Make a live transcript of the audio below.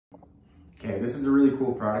Okay, this is a really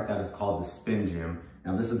cool product that is called the Spin Gym.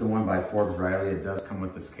 Now this is the one by Forbes Riley. It does come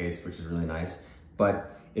with this case, which is really nice.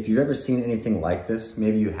 But if you've ever seen anything like this,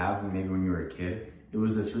 maybe you have, maybe when you were a kid, it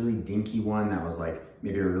was this really dinky one that was like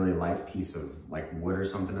maybe a really light piece of like wood or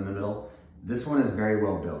something in the middle. This one is very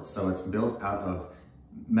well built. So it's built out of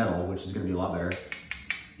metal, which is gonna be a lot better.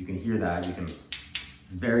 You can hear that, it's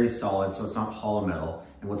very solid, so it's not hollow metal.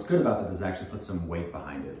 And what's good about that is actually put some weight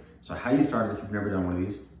behind it. So how you start it, if you've never done one of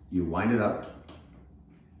these, you wind it up,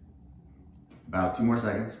 about 2 more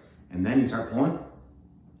seconds, and then you start pulling.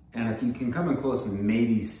 And if you can come in close and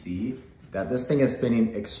maybe see that this thing is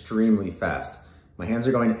spinning extremely fast. My hands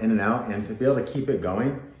are going in and out, and to be able to keep it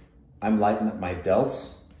going, I'm lightening up my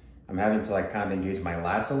delts. I'm having to like kind of engage my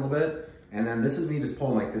lats a little bit. And then this is me just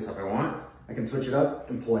pulling like this if I want. I can switch it up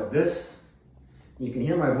and pull like this. You can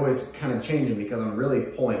hear my voice kind of changing because I'm really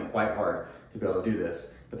pulling quite hard to be able to do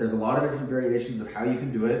this. But there's a lot of different variations of how you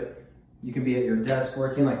can do it. You can be at your desk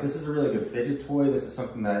working, like this is a really good fidget toy. This is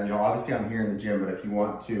something that, you know, obviously I'm here in the gym, but if you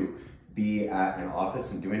want to be at an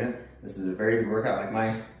office and doing it, this is a very good workout. Like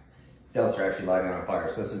my delts are actually lighting on fire,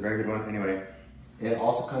 so this is a very good one. Anyway, it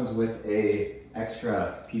also comes with a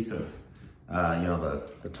extra piece of, you know,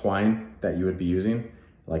 the twine that you would be using,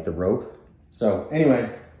 like the rope. So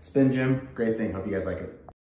anyway, Spin Gym, great thing. Hope you guys like it.